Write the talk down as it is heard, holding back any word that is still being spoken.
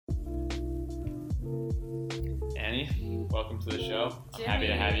welcome to the show. Jimmy, I'm happy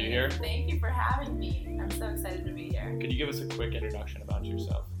to have you here. Thank you for having me. I'm so excited to be here. Could you give us a quick introduction about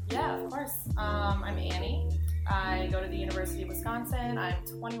yourself? Yeah, of course. I'm Annie. I go to the University of Wisconsin. I'm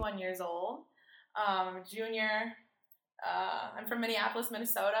 21 years old. I'm a junior. I'm from Minneapolis,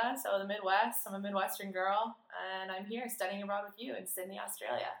 Minnesota, so the Midwest. I'm a Midwestern girl, and I'm here studying abroad with you in Sydney,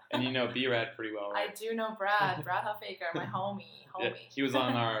 Australia. And you know B-Rad pretty well, right? I do know Brad Huffaker, my homie. Yeah, he was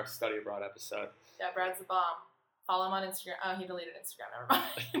on our study abroad episode. Yeah, Brad's the bomb. Follow him on Instagram. Oh, he deleted Instagram.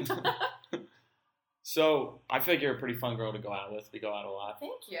 Never mind. So I feel like you're a pretty fun girl to go out with. We go out a lot.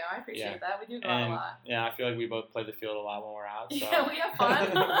 Thank you. I appreciate that. We do go out a lot. Yeah, I feel like we both play the field a lot when we're out. So. Yeah, we have fun.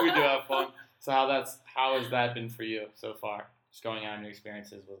 We do have fun. So how has that been for you so far? Just going out and your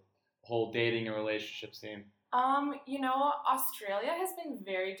experiences with the whole dating and relationship scene. Australia has been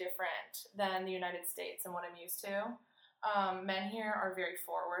very different than the United States and what I'm used to. Men here are very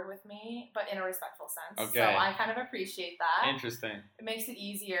forward with me, but in a respectful sense. Okay. So I kind of appreciate that. Interesting. It makes it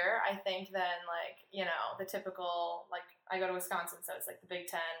easier, I think, than the typical, I go to Wisconsin, so it's like the Big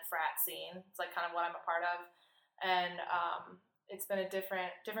Ten frat scene. It's like kind of what I'm a part of. And it's been a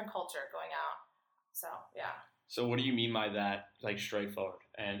different culture going out. So, yeah. So what do you mean by that, straightforward?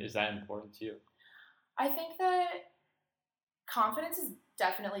 And is that important to you? I think that confidence is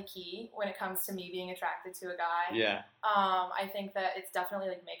definitely key when it comes to me being attracted to a guy. Yeah. I think that it's definitely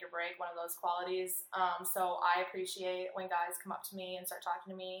make or break, one of those qualities. So I appreciate when guys come up to me and start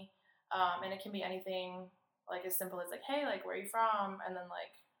talking to me. And it can be anything as simple as hey, where are you from? And then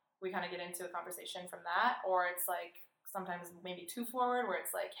we kind of get into a conversation from that. Or it's sometimes maybe too forward where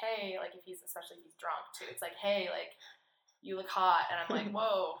it's hey, especially if he's drunk too. It's hey, you look hot, and I'm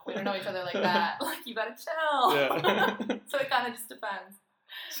whoa, we don't know each other like that. You gotta chill. Yeah. So it kind of just depends.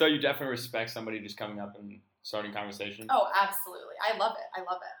 So you definitely respect somebody just coming up and starting conversation? Oh, absolutely. I love it.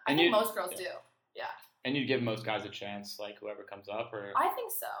 I think most girls do. Yeah. And you'd give most guys a chance, whoever comes up, or? I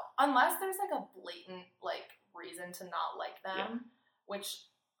think so. Unless there's a blatant reason to not like them, which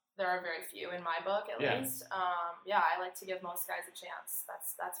there are very few in my book at least. I like to give most guys a chance.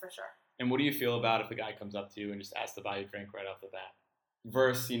 That's for sure. And what do you feel about if a guy comes up to you and just asks to buy you a drink right off the bat?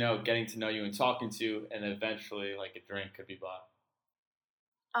 Versus, getting to know you and talking to you, and eventually, a drink could be bought.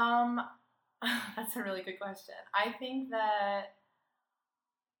 That's a really good question. I think that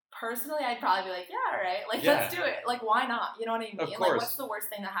personally, I'd probably be yeah, all right, let's do it. Why not? You know what I mean? Of course. What's the worst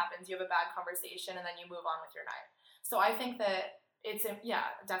thing that happens? You have a bad conversation, and then you move on with your night. So I think that it's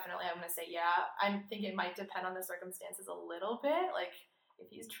definitely. I'm gonna say yeah. I think it might depend on the circumstances a little bit. If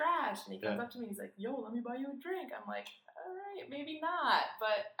he's trash and he comes up to me and he's yo, let me buy you a drink. I'm all right, maybe not.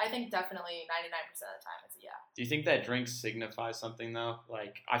 But I think definitely 99% of the time it's a yeah. Do you think that drinks signify something, though?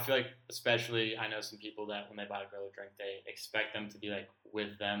 I feel especially, I know some people that when they buy a girl a drink, they expect them to be,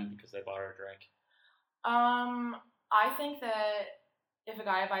 with them because they bought her a drink. I think that if a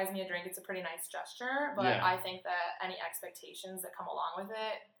guy buys me a drink, it's a pretty nice gesture. But I think that any expectations that come along with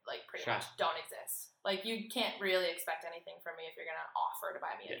it, pretty much don't exist. You can't really expect anything from me if you're going to offer to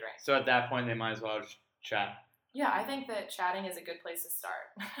buy me a drink. So at that point, they might as well just chat. Yeah, I think that chatting is a good place to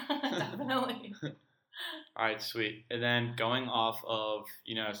start. Definitely. All right, sweet. And then going off of,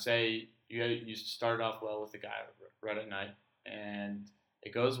 say you started off well with the guy right at night, and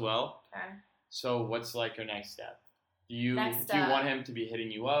it goes well. Okay. So what's your next step? Do you want him to be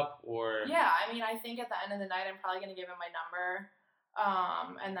hitting you up, or? Yeah, I think at the end of the night, I'm probably going to give him my number,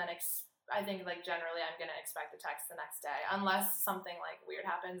 and then I think generally I'm going to expect a text the next day, unless something weird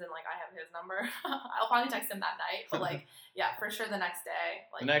happens and I have his number. I'll probably text him that night, but for sure the next day.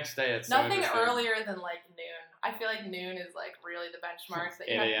 The next day it's nothing earlier than noon. I feel noon is really the benchmark.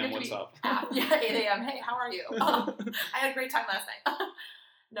 That 8 a.m. What's up? Yeah, 8 a.m. Hey, how are you? I had a great time last night.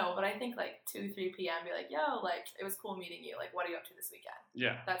 No, but I think 2, 3 p.m. be yo, it was cool meeting you. What are you up to this weekend?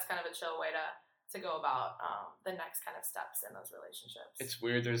 Yeah. That's kind of a chill way to go about the next kind of steps in those relationships. It's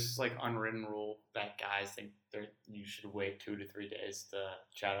weird. There's this unwritten rule that guys think you should wait 2 to 3 days to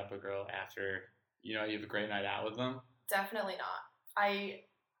chat up a girl after you have a great night out with them. Definitely not. I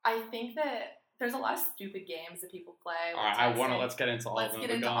think that there's a lot of stupid games that people play. All right, let's get into all of them. Let's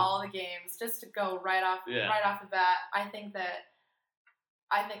get into all the games just to go right off the bat. I think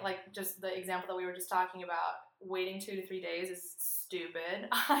just the example that we were just talking about, waiting 2 to 3 days is stupid.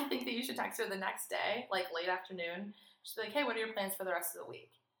 I think that you should text her the next day, late afternoon. Just be hey, what are your plans for the rest of the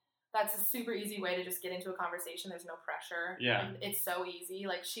week? That's a super easy way to just get into a conversation. There's no pressure. Yeah. And it's so easy.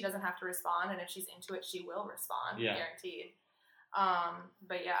 She doesn't have to respond, and if she's into it, she will respond. Yeah. Guaranteed.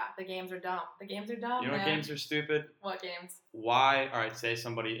 But yeah, the games are dumb. You know what games are stupid? What games? Why? All right, say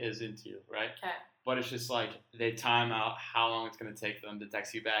somebody is into you, right? Okay. but it's just like they time out how long it's gonna take for them to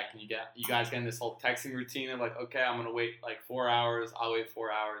text you back, and you guys get in this whole texting routine of like, okay, I'm gonna wait like 4 hours. I'll wait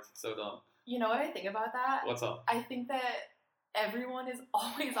 4 hours. It's so dumb. You know what I think about that? What's up? I think that everyone is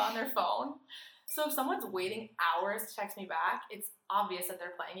always on their phone. So if someone's waiting hours to text me back, it's obvious that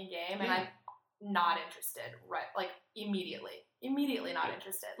they're playing a game, and I'm not interested. Right? Like immediately not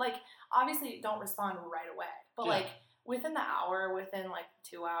interested. Like obviously, don't respond right away, but like within the hour, within like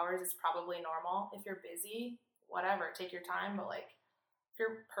 2 hours, is probably normal. If you're busy, whatever, take your time. But like if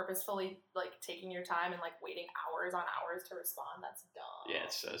you're purposefully like taking your time and like waiting hours on hours to respond, that's dumb. Yeah,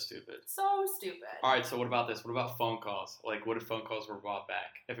 it's so stupid. So stupid. All right, so what about this? What about phone calls? Like, what if phone calls were brought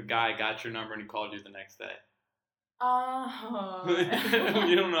back? If a guy got your number and he called you the next day?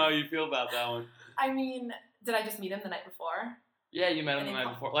 You don't know how you feel about that one. I mean, did I just meet him the night before? Yeah, you met him the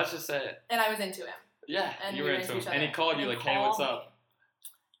night before. Let's just say it. And I was into him. Yeah, and you were into him. And he called you like, hey, what's up?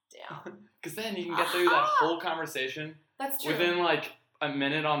 Damn. Because then you can get through that whole conversation. That's true. Within like a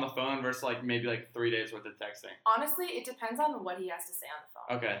minute on the phone versus like maybe like 3 days worth of texting. Honestly, it depends on what he has to say on the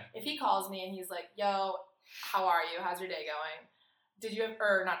phone. Okay. If he calls me and he's like, yo, how are you? How's your day going? Did you have,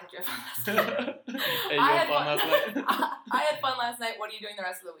 or not did you have fun last night? Hey, you had fun last night? I had fun last night. What are you doing the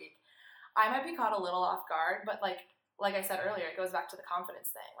rest of the week? I might be caught a little off guard, but like I said earlier, it goes back to the confidence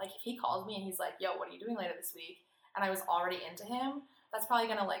thing. Like if he calls me and he's like, yo, what are you doing later this week? And I was already into him, that's probably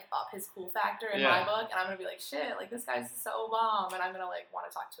going to like up his cool factor in my book. And I'm going to be like, shit, like this guy's so bomb. And I'm going to like want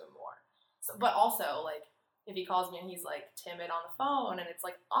to talk to him more. So, but also like if he calls me and he's like timid on the phone and it's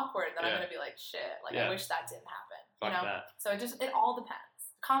like awkward, then I'm going to be like, shit, like I wish that didn't happen. Fuck you know? that. So it all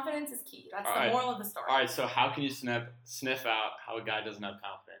depends. Confidence is key. That's the moral of the story. All right. So how can you sniff out how a guy doesn't have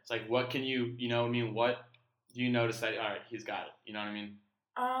confidence? Like what can you know what I mean? What do you notice that, all right, he's got it. You know what I mean?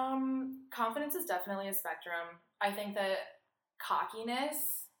 Confidence is definitely a spectrum. I think that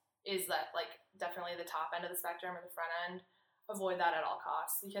cockiness is that like definitely the top end of the spectrum or the front end. Avoid that at all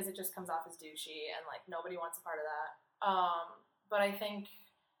costs because it just comes off as douchey and like nobody wants a part of that. But I think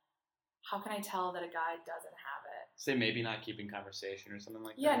how can I tell that a guy doesn't have it? Say maybe not keeping conversation or something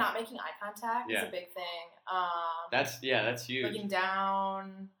like that. Yeah, not making eye contact is a big thing. That's huge. Looking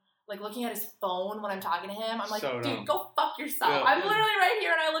down. Like looking at his phone when I'm talking to him, I'm like, so dude, go fuck yourself. I'm literally right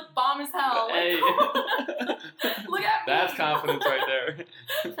here and I look bomb as hell. Like, hey. Look at me. That's confidence right there.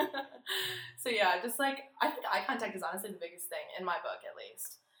 So yeah, just like, I think eye contact is honestly the biggest thing in my book at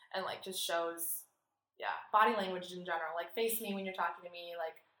least. And like just shows, body language in general. Like face me when you're talking to me,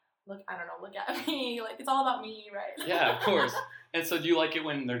 like look at me. Like it's all about me, right? Yeah, of course. And so do you like it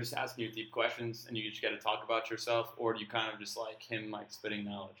when they're just asking you deep questions and you just get to talk about yourself, or do you kind of just like him like spitting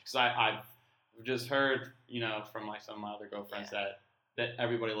knowledge? Because I've just heard, from like some of my other girlfriends that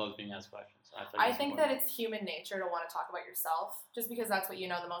everybody loves being asked questions. I think that it's human nature to want to talk about yourself just because that's what you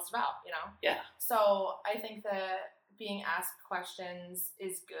know the most about, Yeah. So I think that being asked questions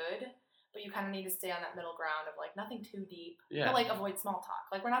is good, but you kind of need to stay on that middle ground of like nothing too deep, but like avoid small talk.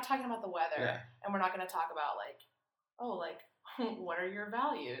 Like we're not talking about the weather and we're not going to talk about like, oh, like what are your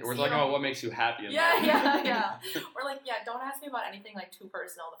values? We're talking about what makes you happy. Yeah. Or like, don't ask me about anything like too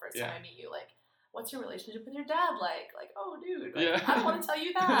personal the first time I meet you. Like, what's your relationship with your dad like? Like, oh, dude, like, I don't want to tell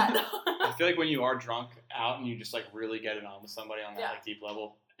you that. I feel like when you are drunk out and you just like really get it on with somebody on that like deep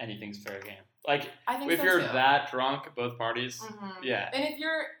level, anything's fair game. Like, I think if you're that drunk, both parties, and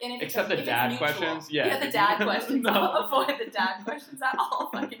if except the dad questions, the dad questions. Avoid the dad questions at all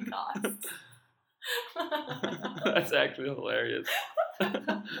fucking costs. That's actually hilarious.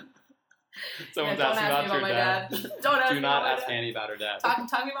 Someone's don't asking ask me about your my dad. Do not ask Annie about her dad. Talk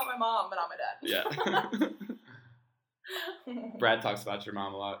to me about my mom, but not my dad. Yeah. Brad talks about your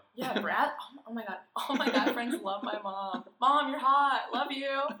mom a lot. Yeah, Brad. Oh my god. All my guy friends love my mom. Mom, you're hot. Love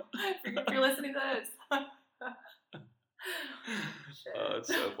you. If you're listening to this. Oh, it's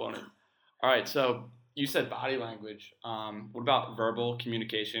so funny. All right, so you said body language. What about verbal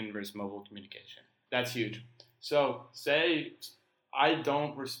communication versus mobile communication? That's huge. So say I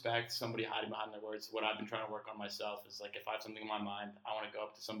don't respect somebody hiding behind their words. What I've been trying to work on myself is like if I have something in my mind, I want to go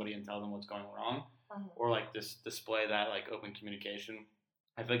up to somebody and tell them what's going wrong, or like display that like open communication.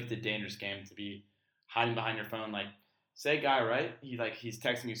 I feel like it's a dangerous game to be hiding behind your phone. Like, say a guy, right? He's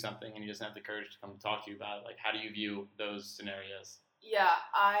texting you something and he doesn't have the courage to come talk to you about it. Like, how do you view those scenarios? Yeah,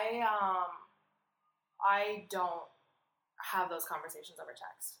 I don't have those conversations over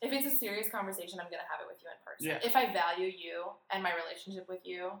text. If it's a serious conversation, I'm going to have it with you in person. Yeah. If I value you and my relationship with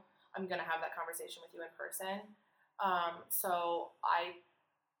you, I'm going to have that conversation with you in person. So I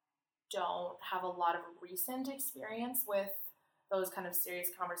don't have a lot of recent experience with those kind of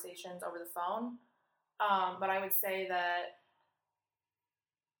serious conversations over the phone. But I would say that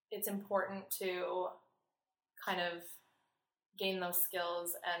it's important to kind of gain those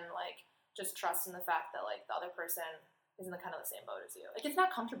skills and like just trust in the fact that like the other person is in the kind of the same boat as you. Like it's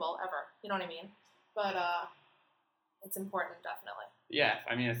not comfortable ever, you know what I mean? But it's important definitely. Yeah,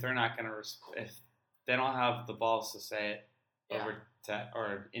 I mean, if they're not gonna, if they don't have the balls to say it over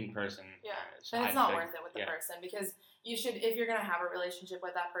or in person, then it's not worth it with the person, because you should, if you're gonna have a relationship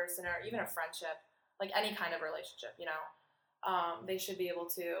with that person or even a friendship, like any kind of relationship, you know, they should be able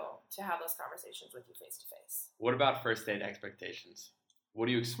to have those conversations with you face to face. What about first date expectations? What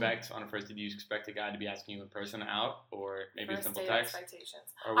do you expect on a first date? Do you expect a guy to be asking you in person out, or maybe first a simple date text?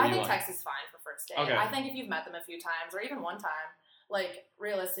 Expectations. Or I think text is fine for first date. Okay. I think if you've met them a few times or even one time, like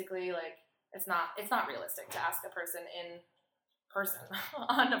realistically, like it's not realistic to ask a person in person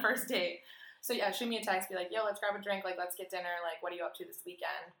on the first date. So yeah, shoot me a text, be like, yo, let's grab a drink, like let's get dinner, like what are you up to this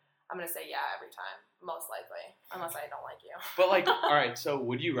weekend? I'm gonna say yeah every time, most likely, unless I don't like you. But like, all right, so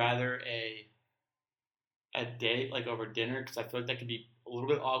would you rather a date like over dinner? Because I feel like that could be a little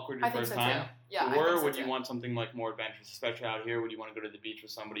bit awkward your first time. Too. Yeah. Or would you want something like more adventurous, especially out here? Would you want to go to the beach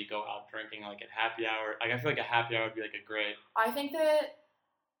with somebody, go out drinking like at happy hour? Like I feel like a happy hour would be like a great. I think that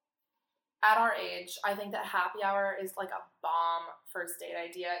at our age, I think that happy hour is like a bomb first date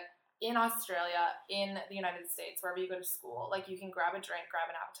idea. In Australia, in the United States, wherever you go to school, like you can grab a drink,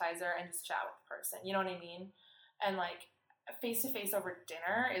 grab an appetizer, and just chat with the person. You know what I mean? And like face to face over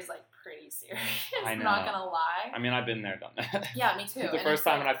dinner is like pretty serious. I'm not gonna lie. I mean, I've been there, done that. Yeah, me too. The first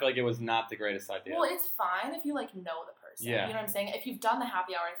time, and I feel like it was not the greatest idea. Well, it's fine if you like know the person. Yeah. You know what I'm saying? If you've done the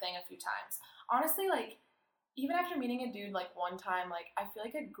happy hour thing a few times, honestly, like even after meeting a dude like one time, like I feel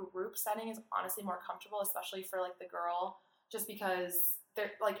like a group setting is honestly more comfortable, especially for like the girl, just because.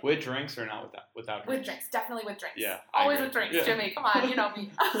 They're like with drinks or not without drinks? With drinks, definitely with drinks. Yeah, always with drinks, yeah. Jimmy. Come on, you know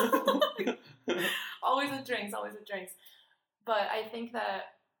me. Always with drinks. But I think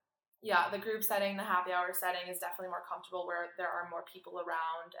that the group setting, the happy hour setting is definitely more comfortable where there are more people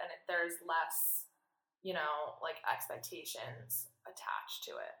around and there's less, you know, like expectations attached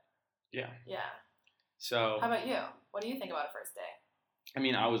to it. Yeah. Yeah. So. How about you? What do you think about a first date? I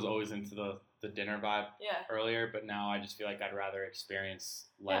mean, I was always into the dinner vibe earlier, but now I just feel like I'd rather experience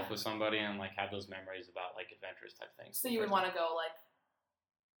life with somebody and like have those memories about like adventurous type things. So you would want to go like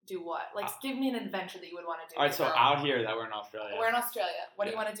do what? Like give me an adventure that you would want to do. All right, so out here that we're in Australia. We're in Australia. What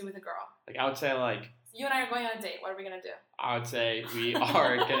do you want to do with a girl? Like I would say like. You and I are going on a date. What are we gonna do? I would say we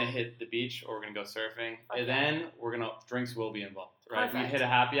are gonna hit the beach or we're gonna go surfing, and then drinks will be involved, right? We hit a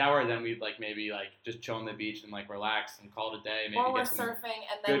happy hour, then we'd like maybe like just chill on the beach and like relax and call it a day. Maybe or we're get some surfing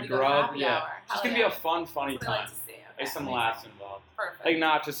and then good we go to grub. happy hour. It's just gonna be a fun, funny time. Like to see. Okay, there's some laughs involved. Perfect. Like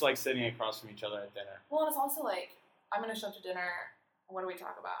not just like sitting across from each other at dinner. Well, and it's also like I'm gonna show up to dinner. What do we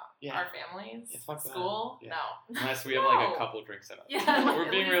talk about? Yeah. Our families? Yeah, school? Yeah. No. Unless we have like a couple drinks in us. Yeah, like we're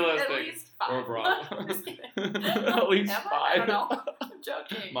being realistic. At least 5. We're abroad. I'm just kidding. At least 5. I don't know. I'm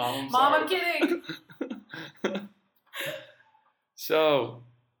joking. Mom, I'm kidding. So,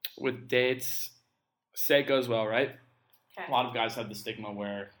 with dates, say it goes well, right? Okay. A lot of guys have the stigma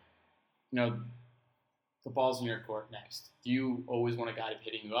where, you know, the ball's in your court next. Do you always want a guy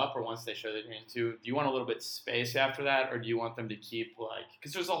hitting you up, or once they show that you're into, do you want a little bit of space after that, or do you want them to keep like,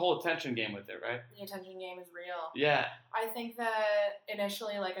 because there's a whole attention game with it, right? The attention game is real. Yeah. I think that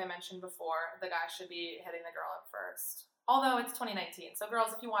initially, like I mentioned before, the guy should be hitting the girl up first. Although it's 2019, so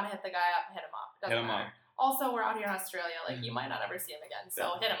girls, if you want to hit the guy up, hit him up. Doesn't matter. Also, we're out here in Australia. Like, you might not ever see him again,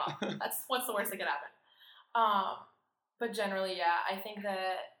 so hit him up. That's what's the worst that could happen. But generally, yeah, I think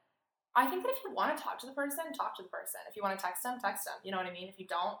that if you want to talk to the person, talk to the person. If you want to text them, text them. You know what I mean? If you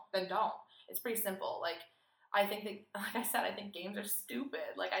don't, then don't. It's pretty simple. Like, I think that, like I said, I think games are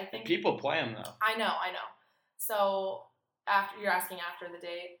stupid. Like, I think people play them though. I know. So after you're asking after the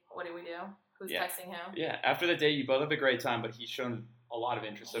date, what do we do? Who's texting who? Yeah, after the date, you both have a great time, but he's shown a lot of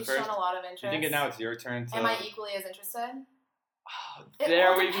interest at first. He's shown a lot of interest. You think now it's your turn to... Am I equally as interested? Oh, it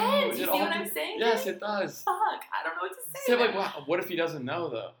all depends. You see what I'm saying? Yes, it does. Fuck, I don't know what to say. So, like, wow, what if he doesn't know,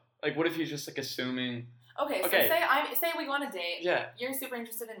 though? Like, what if he's just, like, assuming... Okay, so say we go on a date. Yeah. You're super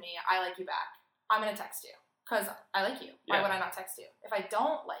interested in me. I like you back. I'm going to text you. Because I like you. Why would I not text you? If I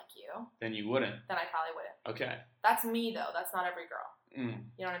don't like you... Then you wouldn't. Then I probably wouldn't. Okay. That's me, though. That's not every girl. Mm.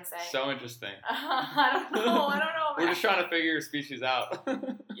 You know what I'm saying? So interesting. I don't know. We're just trying to figure your species out.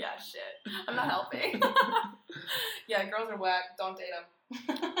 Yeah, shit. I'm not helping. Yeah, girls are whack. Don't date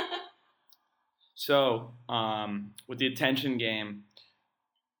them. So, with the attention game,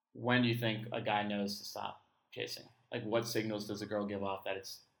 when do you think a guy knows to stop chasing? Like, what signals does a girl give off that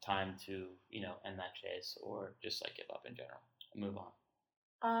it's time to, you know, end that chase, or just like give up in general and move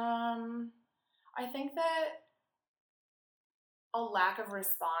on? I think that a lack of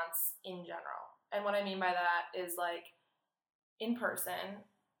response in general. And what I mean by that is like in person,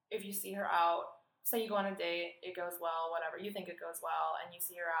 if you see her out, say you go on a date, it goes well, whatever, you think it goes well, and you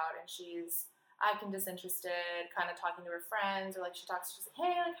see her out and she's acting disinterested, kind of talking to her friends, or like she's like,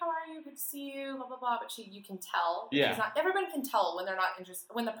 hey, like, how are you? Good to see you, blah, blah, blah. But you can tell. Yeah. She's not, everybody can tell when they're not interested,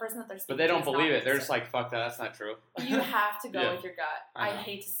 when the person that they're speaking to. But they don't is not believe it. They're interested. just like, fuck that, that's not true. You have to go Yeah. with your gut. I I know.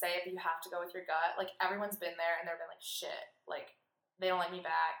 hate to say it, but you have to go with your gut. Like, everyone's been there and they've been like, shit, like, they don't like me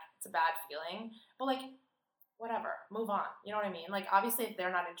back. It's a bad feeling. But like, whatever, move on. You know what I mean? Like, obviously, if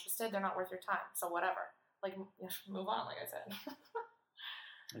they're not interested, they're not worth your time. So whatever. Like, move on, like I said.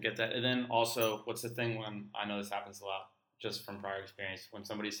 I get that. And then also, what's the thing when, I know this happens a lot, just from prior experience, when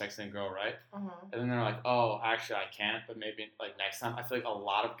somebody's texting a girl, right? Mm-hmm. And then they're like, oh, actually, I can't, but maybe like next time. I feel like a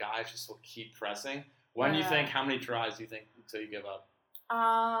lot of guys just will keep pressing. When do you think, how many tries do you think until you give up?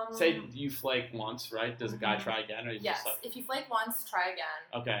 Say you flake once, right? Does a guy try again? Or Yes. just like, If you flake once, try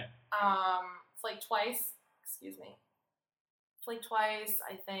again. okay. Flake twice. Excuse me. Flake twice,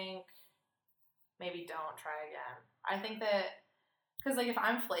 I think maybe don't try again. I think that, because like if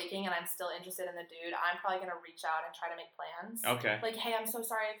I'm flaking and I'm still interested in the dude, I'm probably going to reach out and try to make plans. Okay. Like, hey, I'm so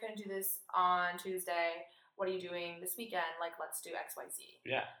sorry I couldn't do this on Tuesday. What are you doing this weekend? Like, let's do X, Y, Z.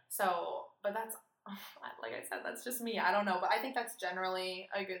 Yeah. So, but that's, like I said, that's just me. I don't know. But I think that's generally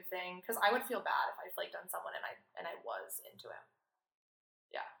a good thing, because I would feel bad if I flaked on someone and I was into him.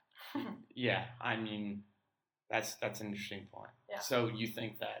 Yeah. Yeah. I mean, that's an interesting point. Yeah. So you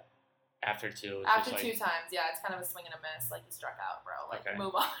think that after two, it's After just two like, times, yeah, it's kind of a swing and a miss. Like, you struck out, bro. Like, Okay.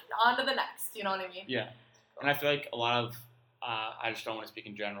 move on to the next. You know what I mean? Yeah. And I feel like a lot of, I just don't want to speak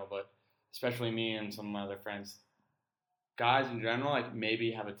in general, but especially me and some of my other friends, guys in general, like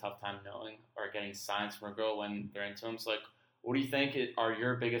maybe have a tough time knowing or getting signs from a girl when they're into them. So like, what do you think are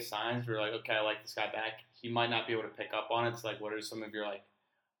your biggest signs where you're like, okay, I like this guy back. He might not be able to pick up on it. So like, what are some of your like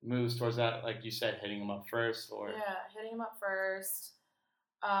moves towards that? Like you said, hitting him up first, or Yeah, hitting him up first.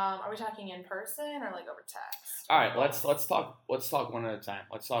 Are we talking in person or like over text? all right, let's talk one at a time.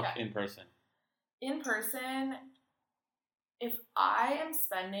 Let's talk Okay. in person. In person, if I am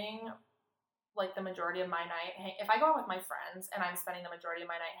spending like the majority of my night, if I go out with my friends and I'm spending the majority of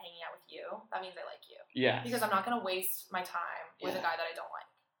my night hanging out with you, that means I like you. Yeah. Because I'm not going to waste my time with a Yeah. guy that I don't like.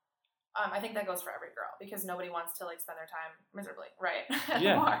 I think that goes for every girl, because nobody wants to like spend their time miserably, right? At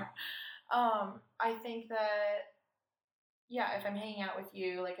Yeah. the bar. I think that, yeah, if I'm hanging out with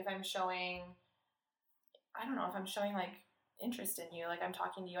you, like if I'm showing, I don't know, if I'm showing like interest in you, like I'm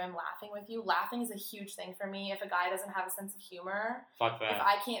talking to you, I'm laughing with you. Laughing is a huge thing for me. If a guy doesn't have a sense of humor, Fuck that. if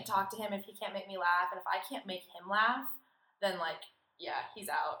I can't talk to him, if he can't make me laugh, and if I can't make him laugh, then like, yeah, he's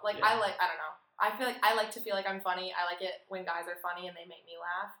out. Like, Yeah. I don't know. I feel like I like to feel like I'm funny. I like it when guys are funny and they make me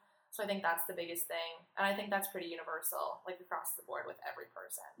laugh. So I think that's the biggest thing. And I think that's pretty universal, like across the board with every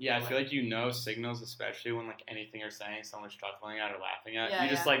person. Yeah, I feel like you know signals, especially when like anything you're saying, someone's chuckling at or laughing at. Yeah, you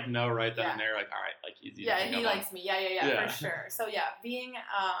just yeah. like know right then Yeah. and there, like, all right, like he's easy. Yeah, to pick he up on. likes me. Yeah, Yeah. for sure. So yeah, being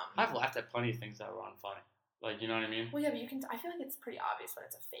I've laughed at plenty of things that were unfunny. Like, you know what I mean? well, yeah, but you can. I feel like it's pretty obvious when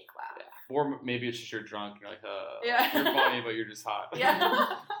it's a fake laugh. Yeah. Or maybe it's just you're drunk. You're like, Yeah. you're funny, but you're just hot.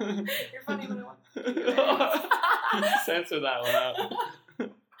 Yeah. You're funny, but I want. Censor that one out.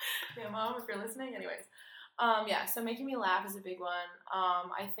 Yeah, Mom, if you're listening. Anyways, yeah. So making me laugh is a big one.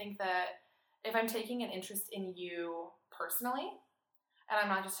 I think that if I'm taking an interest in you personally, and I'm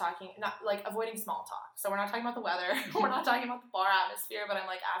not just talking, not like avoiding small talk. So we're not talking about the weather. We're not talking about the bar atmosphere, but I'm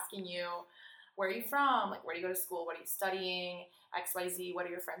like asking you, where are you from? Like, where do you go to school? What are you studying? X, Y, Z. What are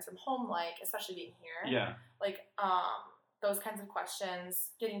your friends from home like? Especially being here. Yeah. Like, those kinds of questions,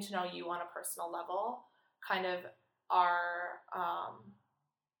 getting to know you on a personal level, kind of are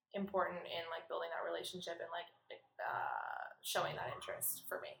important in like building that relationship and like showing that interest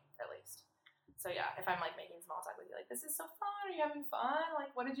for me, at least. So yeah, if I'm like making small talk with you, like, this is so fun. Are you having fun?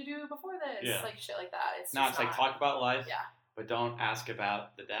 Like, what did you do before this? Yeah. Like shit like that. It's No, just it's like talk about life. Yeah. But don't ask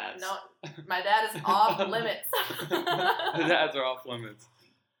about the dads. No, my dad is off limits. The dads are off limits.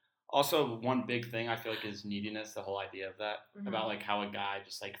 Also, one big thing I feel like is neediness, the whole idea of that, Mhm. about like how a guy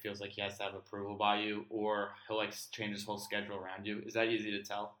just like feels like he has to have approval by you, or he'll like change his whole schedule around you. Is that easy to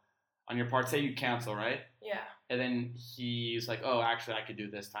tell? On your part, say you cancel, right? Yeah. And then he's like, oh, actually, I could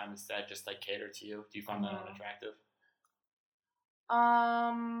do this time instead, just like cater to you. Do you find that Mhm. unattractive?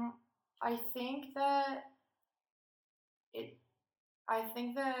 I think that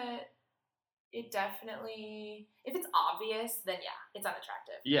it definitely, if it's obvious, then yeah, it's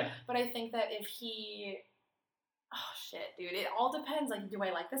unattractive. Yeah. But I think that if he, oh shit, dude, it all depends. Like, do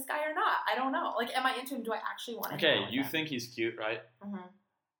I like this guy or not? I don't know. Like, am I into him? Do I actually want to? Okay, you think he's cute, right? Mm-hmm.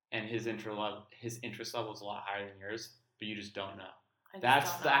 And his interest level is a lot higher than yours. but you just don't know. I just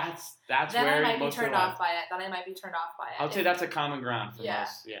That's don't know. that's Then where I might be most turned people off by it. Then I might be turned off by it. I would say that's a common ground for Yeah.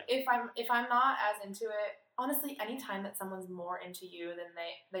 most. Yeah. If I'm not as into it, honestly, anytime that someone's more into you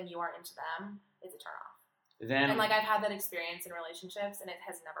than you are into them, it's a turn off. Then And like I've had that experience in relationships, and it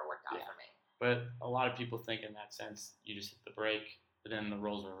has never worked out for me. But a lot of people think in that sense you just hit the brake, but then the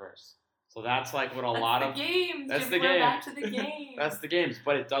roles reverse. So that's like what a lot of games. That's the We're game. back to the game. That's the games,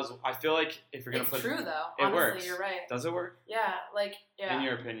 but it does. I feel like if you're gonna It's put true though. it Honestly, works. you're right. Does it work? Yeah, like yeah. In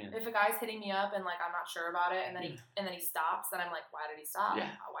your opinion? If a guy's hitting me up and like I'm not sure about it, and then he stops, then I'm like, why did he stop? Yeah.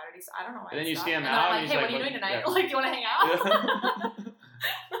 Why did he stop? I don't know why. And then he you stopped. see him and out, then I'm and like, he's hey, like, what are you doing tonight? yeah. Like, do you want to hang out?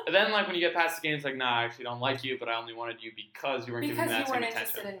 And then like when you get past the game, it's like, nah, I actually don't like you, but I only wanted you because you weren't giving me that you weren't same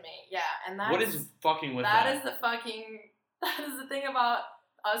interested attention. in me. Yeah, and that's What is fucking with that? That is the thing about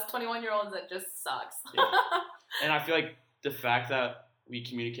us 21-year-olds that just sucks. Yeah. And I feel like the fact that we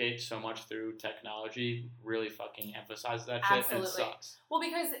communicate so much through technology really fucking emphasizes that shit. Absolutely. And it sucks. Well,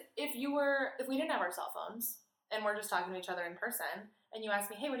 because if we didn't have our cell phones and we're just talking to each other in person, and you ask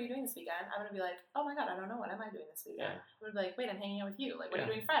me, hey, what are you doing this weekend? I'm gonna be like, oh my god, I don't know. What am I doing this weekend? Yeah. I'm gonna be like, wait, I'm hanging out with you. Like, what are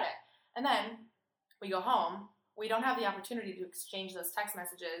you doing Friday? And then we go home. We don't have the opportunity to exchange those text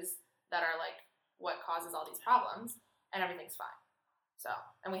messages that are like what causes all these problems, and everything's fine. So,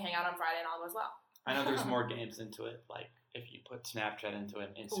 and we hang out on Friday, and all goes well. I know there's more games into it. Like if you put Snapchat into it,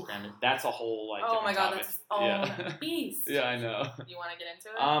 Instagram, that's a whole like. Oh my god, topic. that's its own beast. Yeah, I know. You want to get into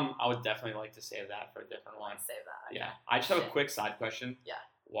it? I would definitely like to save that for a different one. Save that. Okay. Yeah, I just have a quick side question. Yeah.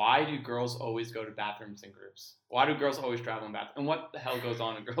 Why do girls always go to bathrooms in groups? Why do girls always travel in bathrooms? And what the hell goes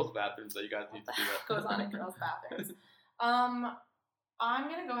on in girls' bathrooms that you guys need to do that? Goes on in girls' bathrooms. I'm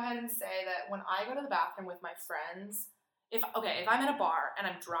gonna go ahead and say that when I go to the bathroom with my friends, if I'm in a bar and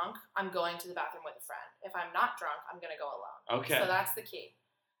I'm drunk, I'm going to the bathroom with a friend. If I'm not drunk, I'm gonna go alone. Okay. So that's the key.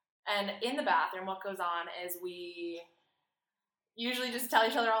 And in the bathroom, what goes on is we usually just tell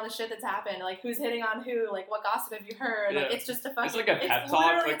each other all the shit that's happened, like who's hitting on who, like what gossip have you heard. Yeah. Like it's just a fucking. It's like a pep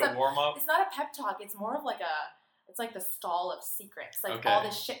talk, like a warm up. It's not a pep talk. It's more of like it's like the stall of secrets. Like Okay. all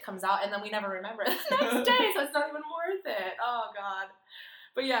this shit comes out, and then we never remember it the next day, so it's not even worth it. Oh god.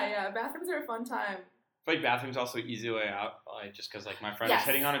 But yeah, bathrooms are a fun time. I feel like bathrooms also easy way out, like just because like my friend is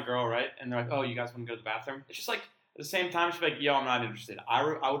hitting on a girl, right? And they're like, "Oh, you guys want to go to the bathroom?" It's just like at the same time, she's like, "Yo, I'm not interested."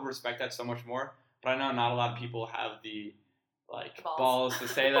 I would respect that so much more, but I know not a lot of people have the balls to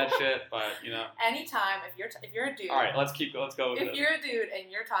say that shit. But you know, anytime if you're a dude, all right, let's go. If you're a dude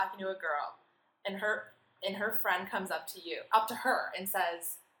and you're talking to a girl, and her friend comes up to her, and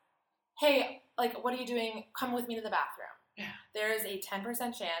says, "Hey, like, what are you doing? Come with me to the bathroom." Yeah. There is a 10%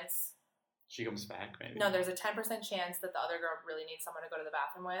 chance. She comes back, maybe. No, there's a 10% chance that the other girl really needs someone to go to the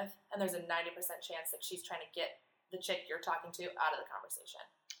bathroom with, and there's a 90% chance that she's trying to get the chick you're talking to out of the conversation.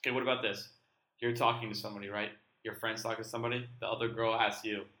 Okay, what about this? You're talking to somebody, right? Your friend's talking to somebody. The other girl asks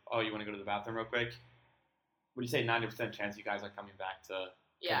you, "Oh, you want to go to the bathroom real quick?" What do you say? 90% chance you guys are coming back to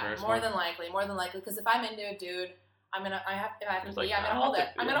converse more than likely. Because if I'm into a dude, if I have to like, pee, I'm gonna I'll hold it. take-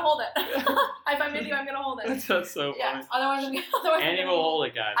 I'm yeah. gonna hold it. If I'm into you, I'm gonna hold it. That's so funny. Yeah. Otherwise, I'm And you will hold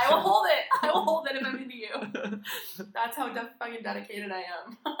it, guys. I will hold it. I will hold it if I'm into you. That's how fucking dedicated I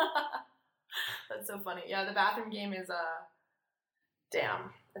am. That's so funny. Yeah, the bathroom game is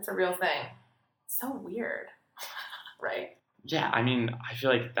damn. It's a real thing. It's so weird, right? Yeah, I mean, I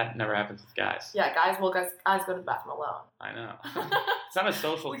feel like that never happens with guys. Yeah, guys go to the bathroom alone. I know. It's not a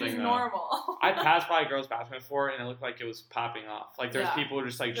social Which thing, is though. normal. I passed by a girl's bathroom before, and it looked like it was popping off. Like, there's people who are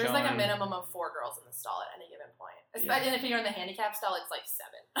just, like, There's chilling. like a minimum of 4 girls in the stall at any given point. Yeah. And if you're in the handicap stall, it's like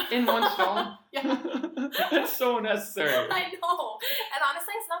 7. In one stall? Yeah. That's so unnecessary. I know. And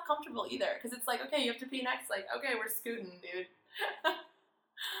honestly, it's not comfortable either. Because it's like, okay, you have to pee next. Like, okay, we're scooting, dude.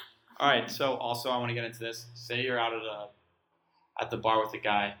 All right, so also I want to get into this. Say you're out at the bar with a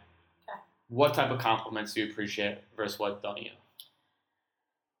guy. Okay. What type of compliments do you appreciate versus what don't you?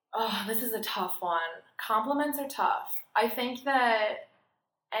 Oh, this is a tough one. Compliments are tough. I think that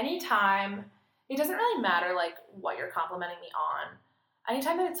anytime, it doesn't really matter like what you're complimenting me on.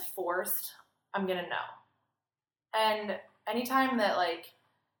 Anytime that it's forced, I'm gonna know. And anytime that like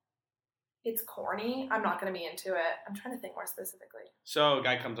it's corny, I'm not gonna be into it. I'm trying to think more specifically. So a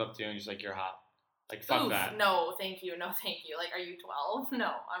guy comes up to you and he's like, "You're hot." Like, fuck that. No, thank you. No, thank you. Like, are you 12?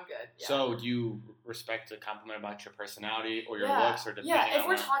 No, I'm good. Yeah. So do you respect a compliment about your personality or your looks or depending if on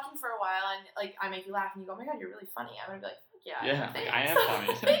we're what? talking for a while and like I make you laugh and you go, "Oh my god, you're really funny," I'm gonna be like, Yeah, thanks. like, I am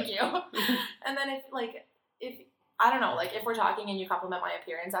funny. Thank you. And then if I don't know, like if we're talking and you compliment my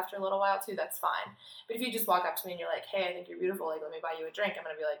appearance after a little while too, that's fine. But if you just walk up to me and you're like, "Hey, I think you're beautiful. Like, let me buy you a drink," I'm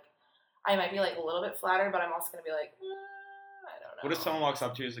gonna be like, I might be like a little bit flattered, but I'm also gonna be like, I don't know. What if someone walks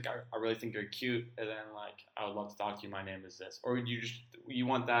up to you and is like, I really think you're cute, and then like, I would love to talk to you. My name is this, or you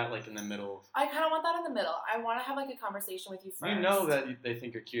want that like in the middle? I kind of want that in the middle. I want to have like a conversation with you first. You know that they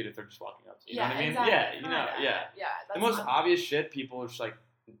think you're cute if they're just walking up to you. You know what I mean? Exactly. Yeah, you know, yeah. Yeah. The most obvious shit, people just like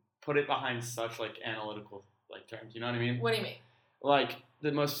put it behind such like analytical like terms. You know what I mean? What do you mean? Like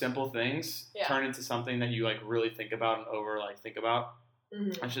the most simple things Yeah. turn into something that you like really think about and over like think about.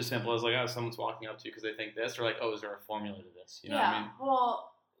 Mm-hmm. It's just simple as like, oh, someone's walking up to you because they think this, or like, oh, is there a formula to this? You know what I mean?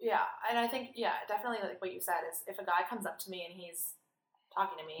 Well, yeah, and I think definitely like what you said is if a guy comes up to me and he's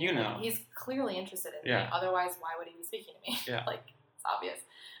talking to me, you know, he's clearly interested in Yeah. me. Otherwise, why would he be speaking to me? Yeah. Like it's obvious.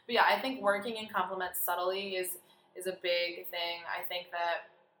 But yeah, I think working in compliments subtly is a big thing. I think that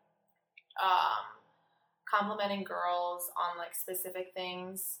complimenting girls on like specific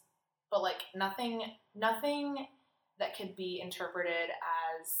things, but like nothing that could be interpreted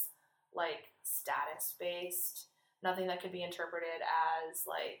as like status based, nothing that could be interpreted as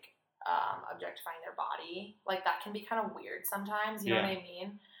like objectifying their body. Like that can be kind of weird sometimes, you know what I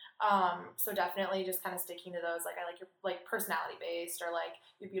mean? So definitely just kind of sticking to those, like I like your like personality based, or like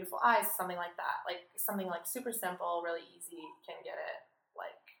your beautiful eyes, something like that. Like something like super simple, really easy can get it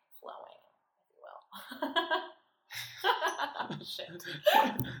like flowing, if you will. Shit.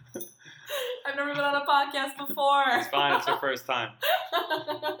 I've never been on a podcast before. It's fine, it's your first time.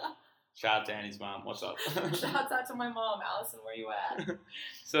 Shout out to Annie's mom. What's up? Shouts out to my mom. Allison, where you at?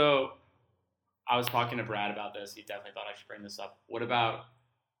 So, I was talking to Brad about this. He definitely thought I should bring this up. What about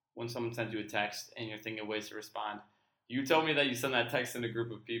when someone sends you a text and you're thinking of ways to respond? You told me that you send that text in a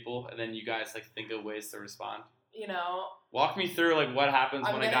group of people and then you guys like think of ways to respond. You know, walk me through like what happens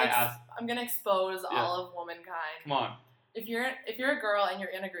when a guy asks. I'm gonna expose all of womankind. Come on. If you're a girl and you're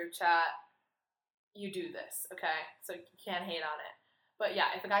in a group chat, you do this, okay? So you can't hate on it. But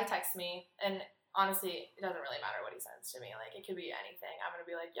yeah, if a guy texts me, and honestly, it doesn't really matter what he sends to me. Like it could be anything. I'm gonna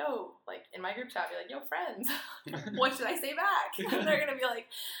be like, yo, like in my group chat, be like, yo, friends, what should I say back? And they're gonna be like,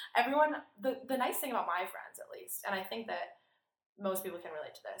 everyone. The nice thing about my friends, at least, and I think that most people can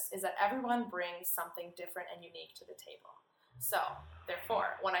relate to this, is that everyone brings something different and unique to the table. So,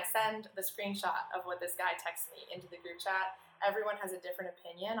 therefore, when I send the screenshot of what this guy texts me into the group chat, everyone has a different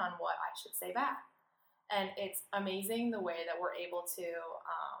opinion on what I should say back. And it's amazing the way that we're able to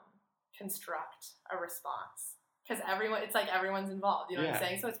construct a response. Because it's like everyone's involved, you know what I'm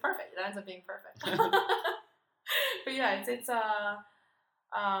saying? So it's perfect. It ends up being perfect. But yeah,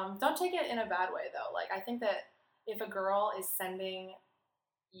 don't take it in a bad way, though. Like, I think that if a girl is sending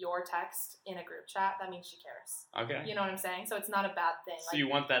your text in a group chat, that means she cares. Okay. You know what I'm saying? So it's not a bad thing. So you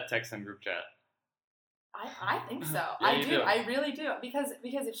want that text in group chat? I think so. Yeah, I you do. I really do. Because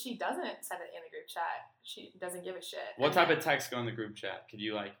if she doesn't send it in a group chat, she doesn't give a shit. What type of text go in the group chat? Could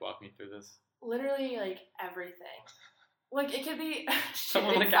you like walk me through this? Literally like everything. Like it could be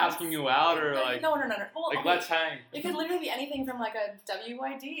someone like asking you out, or like no. Well, like okay. Let's hang. It could literally be anything from like a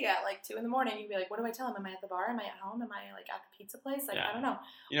WYD at like 2 a.m. You'd be like, what do I tell him? Am I at the bar? Am I at home? Am I like at the pizza place? Like I don't know.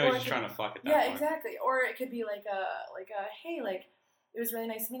 You know, he's just trying to fuck at that point. Exactly. Or it could be like a hey, like it was really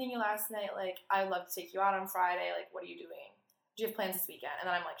nice meeting you last night. Like I'd love to take you out on Friday. Like what are you doing? Do you have plans this weekend? And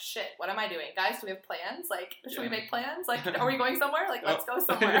then I'm like, shit, what am I doing? Guys, do we have plans? Like, should we make plans? Like, are we going somewhere? Like, let's go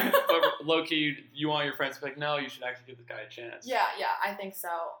somewhere. Low key, you want your friends to be like, no, you should actually give this guy a chance. Yeah, I think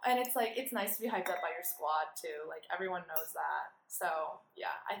so. And it's like, it's nice to be hyped up by your squad too. Like, everyone knows that. So,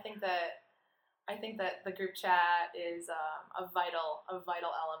 yeah, I think that the group chat is a vital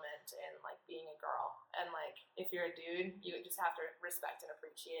element in like being a girl. And like, if you're a dude, you just have to respect and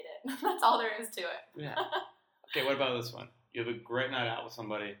appreciate it. That's all there is to it. Yeah. Okay, what about this one? You have a great night out with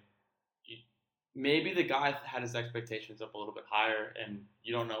somebody. Maybe the guy had his expectations up a little bit higher and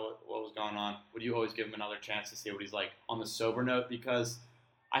you don't know what was going on. Would you always give him another chance to see what he's like on the sober note? Because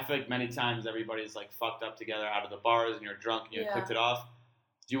I feel like many times everybody's like fucked up together out of the bars and you're drunk and you clicked it off.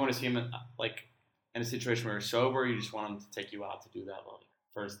 Do you want to see him in a situation where you're sober, or you just want him to take you out to do that like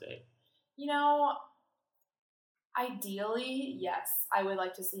first date? You know, ideally, yes, I would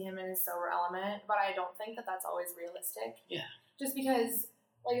like to see him in his sober element, but I don't think that that's always realistic. Yeah. Just because,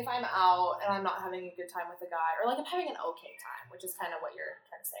 like, if I'm out and I'm not having a good time with a guy, or like I'm having an okay time, which is kind of what you're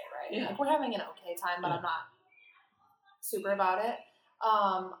trying to say, right? Yeah. Like we're having an okay time, but I'm not super about it.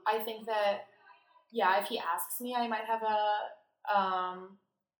 I think that, if he asks me, I might have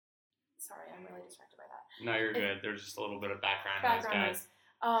sorry, I'm really distracted by that. No, you're good. There's just a little bit of background noise, guys.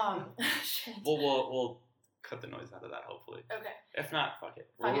 Shit. We'll cut the noise out of that, hopefully. Okay. If not, fuck it.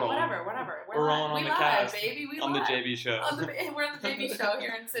 We're rolling. Whatever. We're rolling on the cast. Baby. On the JB show. We're on the JB show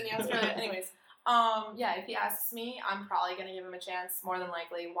here in Sydney, Australia. Anyways, Yeah, if he asks me, I'm probably gonna give him a chance. More than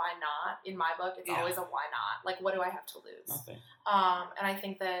likely, why not? In my book, it's always a why not. Like, what do I have to lose? Nothing. And I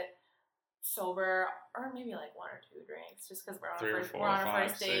think that sober, or maybe like 1 or 2 drinks, just because we're on Three or four, a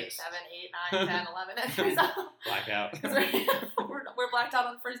five, first date, 6. 7, 8, 9, 10, 11, and there's Blackout. we're blacked out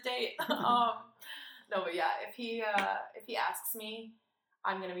on the first date. No, but yeah, if he asks me,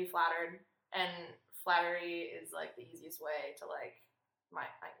 I'm gonna be flattered, and flattery is like the easiest way to like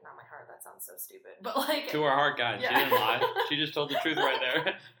not my heart. That sounds so stupid, but like to her heart, guys. Yeah. She didn't lie. She just told the truth right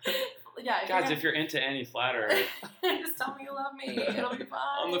there. Yeah, Guys, if you're into any flatterer, just tell me you love me. It'll be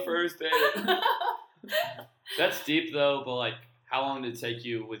fine. on the first date. That's deep though, but like, how long did it take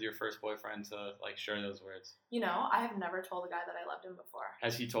you with your first boyfriend to like share those words? You know, I have never told a guy that I loved him before.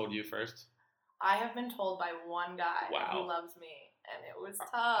 Has he told you first? I have been told by one guy that he Wow. loves me, and it was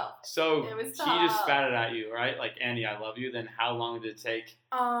tough. So It was he tough. just spat it at you, right? Like, Andy, I love you. Then how long did it take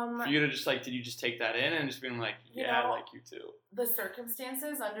for you to just like, did you just take that in and just being like, You yeah, I know, like you too? the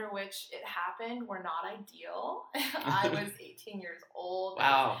circumstances under which it happened were not ideal. I was 18 years old.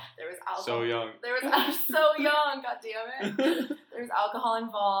 Wow. There was alcohol. So young. I was so young. God damn it. There was alcohol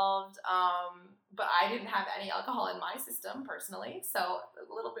involved. But I didn't have any alcohol in my system personally, so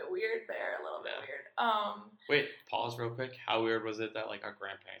a little bit weird there. A little bit weird. Wait, pause real quick. How weird was it that like our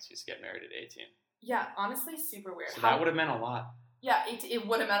grandparents used to get married at 18? Yeah, honestly, super weird. So that would have meant a lot. Yeah, it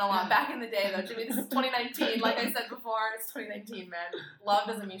would have meant a lot back in the day, though, Jimmy. This is 2019. Like I said before, it's 2019, man. Love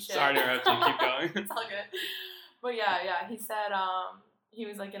doesn't mean shit. Sorry to interrupt you. Keep going. It's all good. But yeah, he said he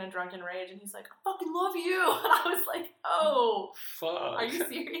was like in a drunken rage, and he's like, I fucking love you. And I was like, oh, Fuck. are you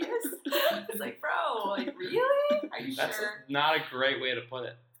serious? It's like, bro, like, really? Are you That's sure? not a great way to put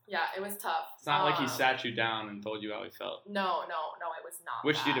it. Yeah, it was tough. It's not like he sat you down and told you how he felt. No, it was not.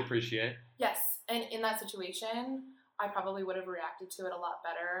 Which that. you'd appreciate. Yes, and in that situation, I probably would have reacted to it a lot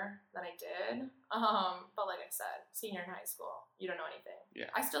better than I did. But like I said, senior in high school, you don't know anything. Yeah.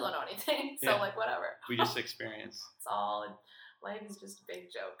 I still don't know anything, so like whatever. We just experience. It's all, life is just a big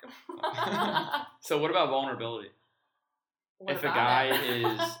joke. So what about vulnerability? What if a about guy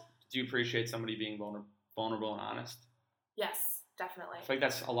it? do you appreciate somebody being vulnerable and honest? Yes, definitely. I feel like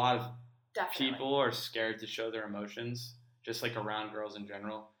that's a lot of Definitely. people are scared to show their emotions, just like around girls in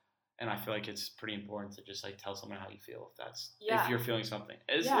general. And I feel like it's pretty important to just like tell someone how you feel if you're feeling something.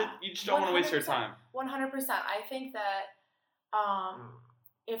 You just don't want to waste your time. 100%. I think that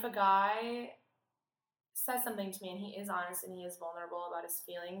if a guy says something to me and he is honest and he is vulnerable about his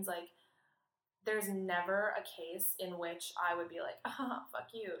feelings, like there's never a case in which I would be like, fuck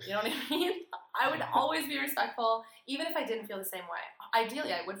you. You know what I mean? I would always be respectful, even if I didn't feel the same way.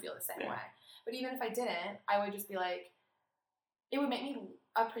 Ideally, I would feel the same way. But even if I didn't, I would just be like, it would make me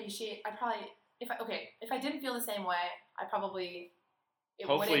appreciate, if I didn't feel the same way,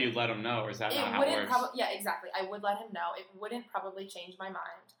 hopefully you'd let him know, or is that not how it works? Yeah, exactly. I would let him know. It wouldn't probably change my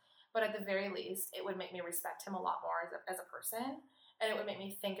mind, but at the very least, it would make me respect him a lot more as a person, and it would make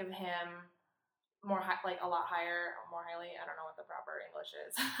me think of him a lot higher, or more highly. I don't know what the proper English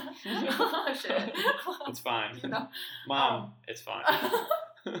is. Shit. It's fine. You know? Mom, it's fine.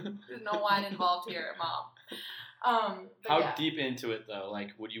 There's no wine involved here, Mom. How deep into it though? Like,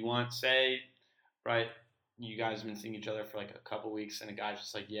 would you want, say, right, you guys have been seeing each other for like a couple weeks, and a guy's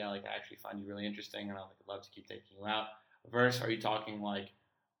just like, yeah, like I actually find you really interesting, and I'd love to keep taking you out. Versus, are you talking like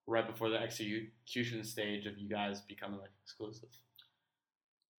right before the execution stage of you guys becoming like exclusive?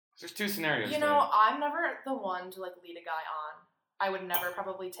 There's two scenarios. You know, I'm never the one to like lead a guy on. I would never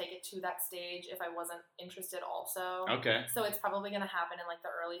probably take it to that stage if I wasn't interested also. Okay. So it's probably going to happen in like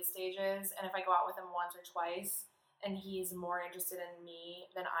the early stages. And if I go out with him once or twice and he's more interested in me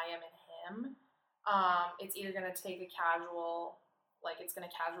than I am in him, it's either going to take a casual, like it's going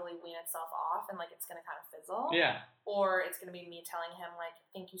to casually wean itself off and like it's going to kind of fizzle. Yeah. Or it's going to be me telling him like,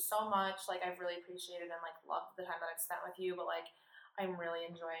 thank you so much. Like I've really appreciated and like loved the time that I've spent with you. But like, I'm really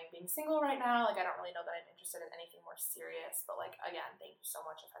enjoying being single right now. Like, I don't really know that I'm interested in anything more serious. But, like, again, thank you so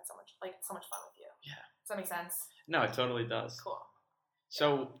much. I've had so much fun with you. Yeah. Does that make sense? No, it totally does. Cool.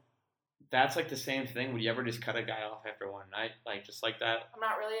 So, that's, like, the same thing. Would you ever just cut a guy off after one night? Like, just like that? I'm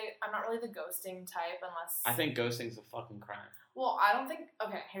not really the ghosting type unless... I think ghosting's a fucking crime. Well, I don't think...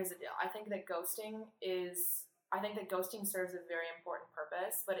 Okay, here's the deal. I think that ghosting serves a very important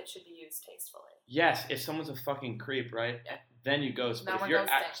purpose, but it should be used tastefully. Yes, if someone's a fucking creep, right? Yeah. Then you ghost. But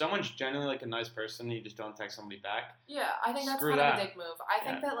if someone's genuinely like a nice person, and you just don't text somebody back. Yeah, I think that's kind of a dick move. I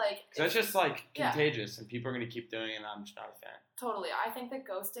think that like that's just like contagious, and people are gonna keep doing it. And I'm just not a fan. Totally, I think that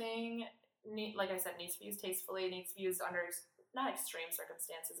ghosting, like I said, needs to be used tastefully. Needs to be used under not extreme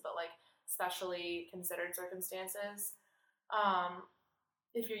circumstances, but like specially considered circumstances.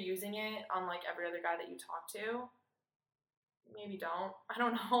 if you're using it on like every other guy that you talk to, maybe don't. I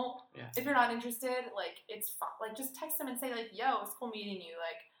don't know. Yeah. If you're not interested, like it's fun. Like just text them and say like, "Yo, it's cool meeting you."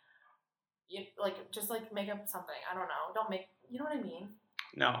 Just like make up something. I don't know. Don't make. You know what I mean?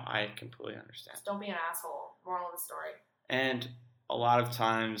 No, I completely understand. Just don't be an asshole. Moral of the story. And a lot of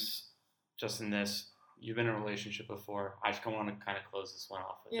times, just in this, you've been in a relationship before. I just want to kind of close this one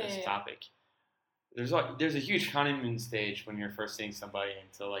off with this topic. There's a huge honeymoon stage when you're first seeing somebody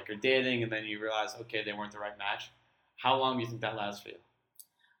until like you're dating, and then you realize, okay, they weren't the right match. How long do you think that lasts for you?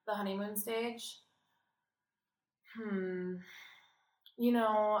 The honeymoon stage? You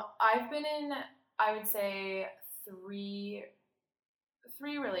know, I've been in, I would say, three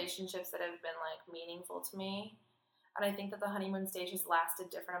relationships that have been like meaningful to me, and I think that the honeymoon stage has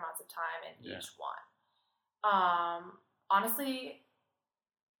lasted different amounts of time in each one. Honestly,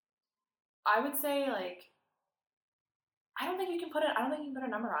 I would say like I don't think you can put a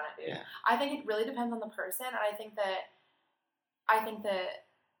number on it, dude. Yeah. I think it really depends on the person, and I think that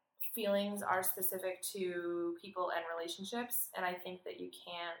feelings are specific to people and relationships, and I think that you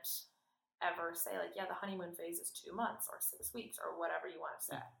can't ever say like, yeah, the honeymoon phase is 2 months or 6 weeks or whatever you want to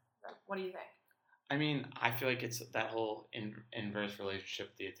say. What do you think? I mean, I feel like it's that whole inverse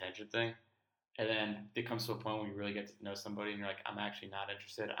relationship, the attention thing. And then it comes to a point where you really get to know somebody and you're like, I'm actually not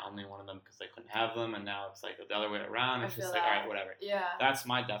interested. I only wanted them because they couldn't have them. And now it's like the other way around. It's just like, all right, whatever. Yeah. That's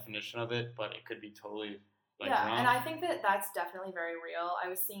my definition of it, but it could be totally wrong. And I think that that's definitely very real. I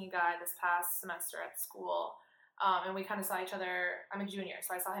was seeing a guy this past semester at school, and we kind of saw each other. I'm a junior,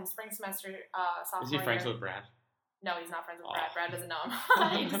 so I saw him spring semester, sophomore year. Is he friends year. with Brad? No, he's not friends with Brad. Brad doesn't know him. I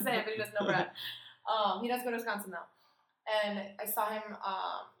hate to say it, but he doesn't know Brad. He does go to Wisconsin, though. And I saw him,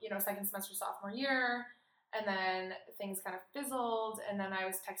 second semester sophomore year, and then things kind of fizzled, and then I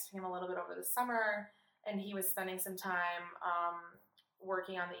was texting him a little bit over the summer, and he was spending some time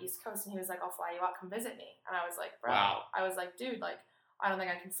working on the East Coast, and he was like, I'll fly you out, come visit me. And I was like, bro, wow. I was like, dude, like, I don't think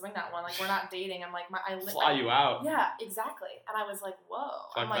I can swing that one. Like, we're not dating. I'm like, fly you out. Yeah, exactly. And I was like,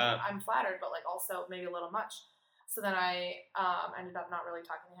 whoa. Fuck that. I'm flattered, but like also maybe a little much. So then I ended up not really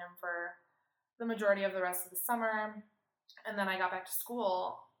talking to him for the majority of the rest of the summer. And then I got back to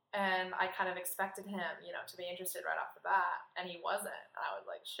school, and I kind of expected him, to be interested right off the bat, and he wasn't. And I was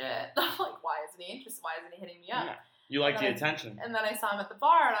like, shit. Like, why isn't he interested? Why isn't he hitting me up? Yeah. You like the attention. And then I saw him at the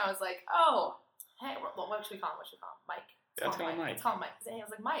bar, and I was like, oh, hey, what should we call him? Mike. Let's call him Mike. Let's call him Mike. I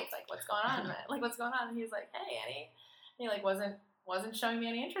was like, Mike, like, what's going on, man? Like, what's going on? And he was like, hey, Annie. And he, like, wasn't showing me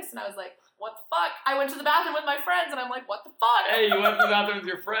any interest, and I was like, what the fuck? I went to the bathroom with my friends, and I'm like, what the fuck? Hey, you went to the bathroom with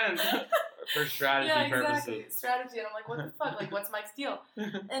your friends. For strategy exactly. purposes. Strategy. And I'm like, what the fuck? Like, what's Mike's deal?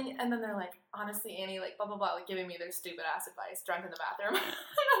 And then they're like, honestly, Annie, like, blah, blah, blah, like, giving me their stupid ass advice, drunk in the bathroom. And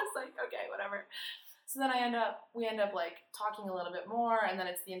I was like, okay, whatever. So then we end up, like, talking a little bit more, and then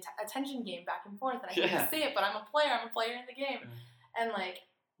it's the attention game back and forth, and I hate to say it, but I'm a player in the game. And, like,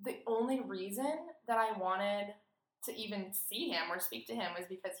 the only reason that I wanted to even see him or speak to him was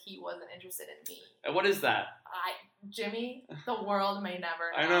because he wasn't interested in me. And what is that? Jimmy, the world may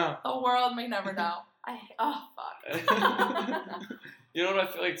never know. I know. The world may never know. Fuck. You know what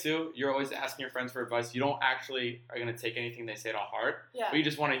I feel like, too? You're always asking your friends for advice. You don't actually are going to take anything they say to heart. Yeah. But you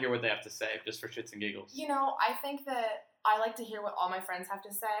just want to hear what they have to say, just for shits and giggles. I think that I like to hear what all my friends have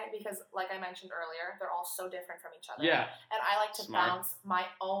to say because, like I mentioned earlier, they're all so different from each other. Yeah. And I like to bounce my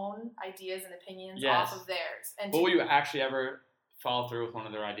own ideas and opinions off of theirs. And will you actually ever follow through with one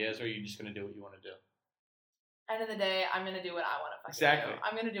of their ideas, or are you just going to do what you want to do? End of the day, I'm going to do what I want to fucking do.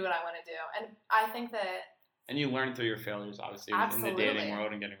 I'm going to do what I want to do. And I think that... And you learn through your failures, obviously, in the dating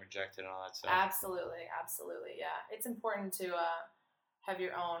world and getting rejected and all that stuff. Absolutely, yeah. It's important to have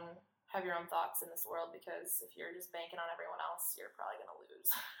your own thoughts in this world because if you're just banking on everyone else, you're probably going to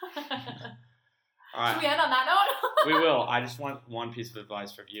lose. All right. Should we end on that note? We will. I just want one piece of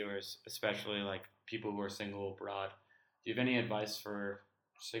advice for viewers, especially like people who are single abroad. Do you have any advice for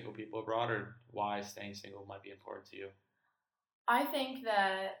single people abroad, or why staying single might be important to you? I think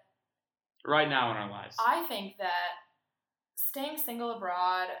that right now in our lives, I think that staying single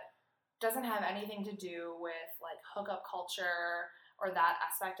abroad doesn't have anything to do with like hookup culture or that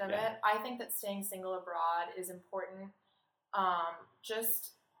aspect of it. I think that staying single abroad is important,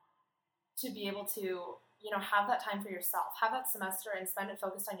 just to be able to, have that time for yourself, have that semester and spend it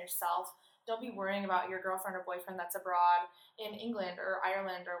focused on yourself. Don't be worrying about your girlfriend or boyfriend that's abroad in England or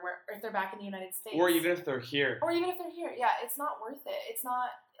Ireland or if they're back in the United States. Or even if they're here. Yeah, it's not worth it. It's not,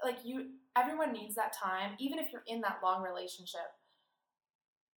 like, everyone needs that time, even if you're in that long relationship.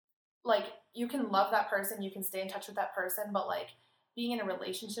 Like, you can love that person, you can stay in touch with that person, but, like, being in a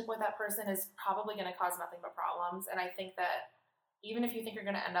relationship with that person is probably going to cause nothing but problems, and I think that even if you think you're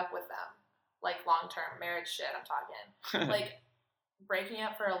going to end up with them, like long-term marriage shit, I'm talking, like breaking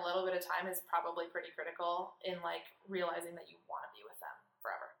up for a little bit of time is probably pretty critical in like realizing that you want to be with them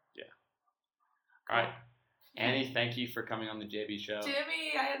forever. Yeah. All right. Annie, thank you for coming on the JB show.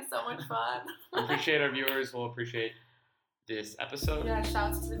 Jimmy, I had so much fun. I appreciate our viewers. We'll appreciate this episode. Yeah,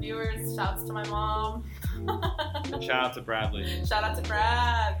 shouts to the viewers. Shouts to my mom. And shout out to Bradley. Shout out to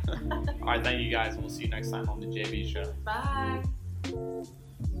Brad. All right, thank you guys. We'll see you next time on the JB show. Bye.